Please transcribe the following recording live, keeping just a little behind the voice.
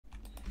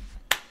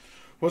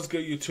What's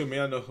good, YouTube?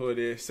 Man, I know who it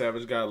is.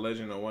 Savage got a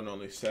legend, the one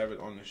only Savage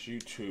on this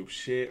YouTube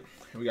shit.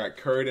 We got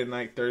Curry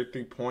tonight,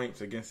 33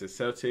 points against the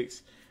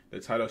Celtics.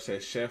 The title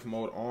says Chef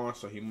Mode on,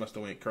 so he must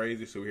have went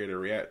crazy. So we're here to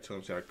react to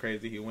him, see how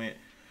crazy he went.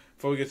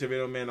 Before we get to the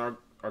video, man, our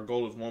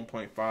goal is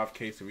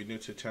 1.5K. So if you're new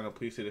to the channel,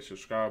 please hit the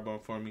subscribe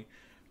button for me.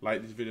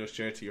 Like this video,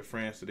 share it to your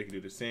friends so they can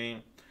do the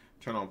same.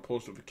 Turn on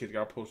post notifications.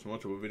 Got post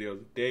multiple videos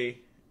a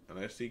day. And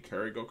let's see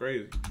Curry go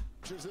crazy.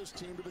 This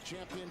team to the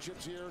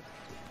championships here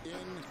in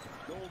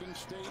Golden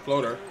State.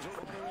 Floater.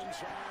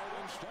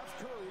 Steph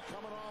Curry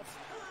coming off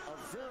a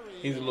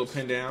very He's a little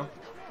pin down.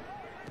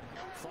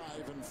 5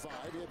 and 5.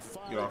 He had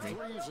 5 Get off me.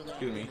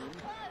 Excuse me. game.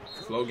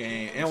 Flow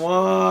game. And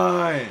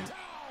one.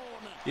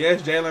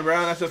 Yes, Jaylen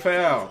Brown. That's a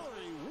foul.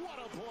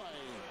 What a play.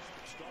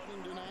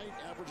 Starting tonight,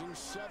 averaging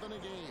 7 a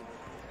game.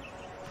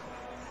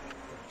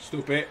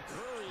 Stupid.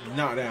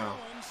 Knock down.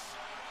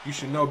 You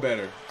should know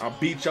better. I'll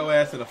beat your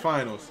ass in the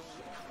finals.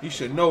 You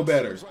should know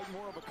better.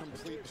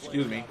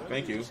 Excuse me.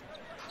 Thank you.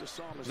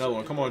 Another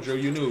one. Come on, Drew.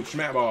 You knew.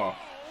 Smack ball.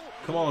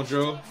 Come on,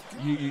 Drew.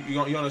 You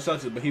on the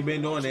Celtics, but he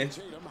been doing this.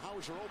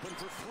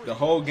 The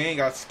whole game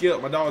got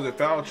skipped. My dog was in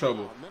foul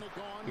trouble.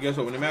 But guess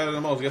what? When it matters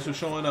the most, guess who's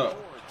showing up?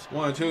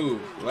 1, 2.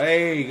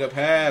 Leg. Good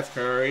pass,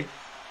 Curry.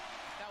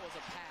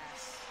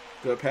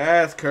 Good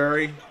pass,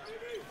 Curry.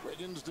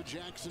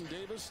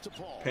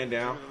 Pin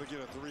down.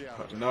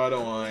 Another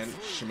one.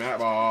 Smack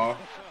ball.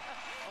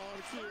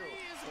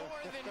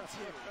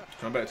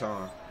 Come back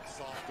time.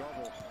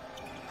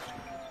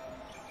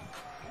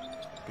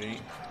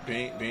 Bink,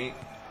 bink, bink.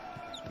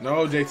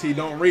 No, JT,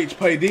 don't reach.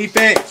 Play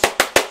defense.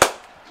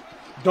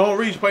 Don't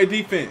reach. Play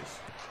defense.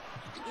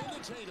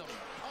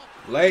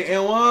 Late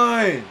and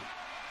one.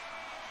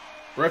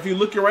 Ref, you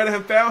looking right at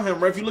him, foul him.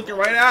 Ref, you looking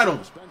right at him.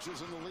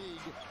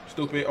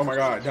 Stupid. Oh my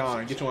God,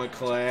 Don, get you on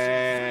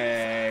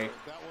Clay.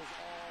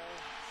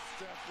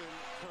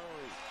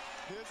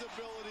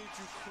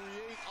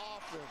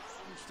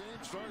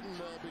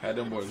 Had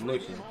them boys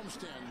looking.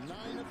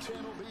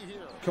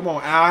 Come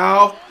on,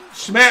 Al.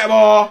 Smack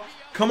ball.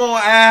 Come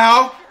on,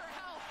 Al.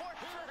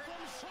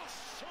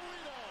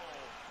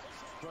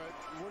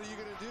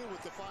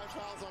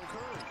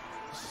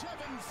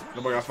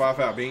 Nobody got 5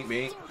 foul. Bink,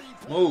 bink.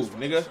 Move,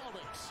 nigga.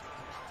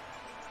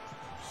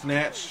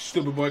 Snatch.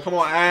 Stupid boy. Come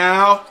on,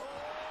 Al.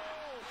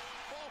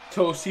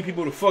 Told see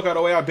people the fuck out of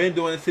the way. I've been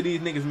doing this to these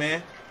niggas,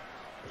 man.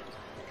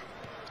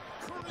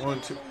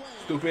 1, 2.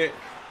 Stupid.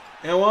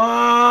 And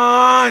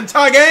one.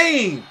 Tie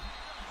game.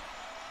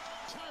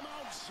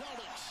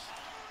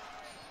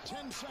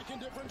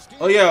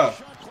 Oh, yeah.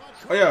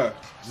 Oh, yeah.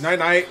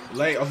 Night.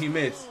 Late. Oh, he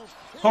missed.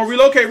 Oh,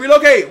 relocate.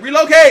 Relocation.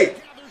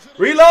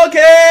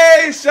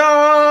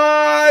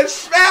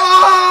 Smack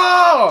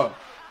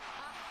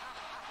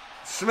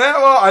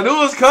ball. I knew it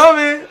was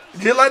coming.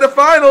 Just like the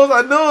finals,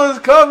 I knew it was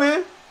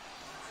coming.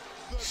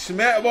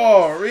 Smack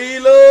ball.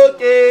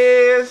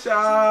 Relocation.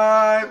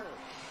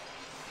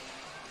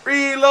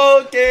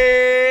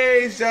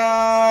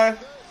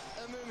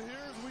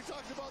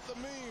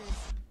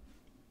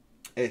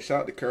 Hey,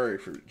 shout out to Curry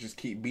for just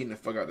keep beating the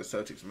fuck out the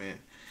Celtics, man.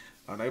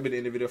 That'll be the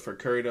end of the video for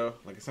Curry, though.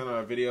 Like I said on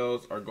our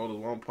videos, our goal is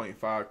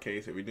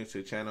 1.5K. So if you're new to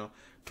the channel,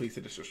 please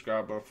hit the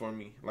subscribe button for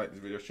me. Like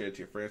this video, share it to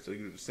your friends so they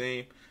can do the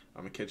same.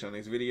 I'm going to catch you on the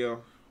next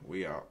video.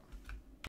 We out.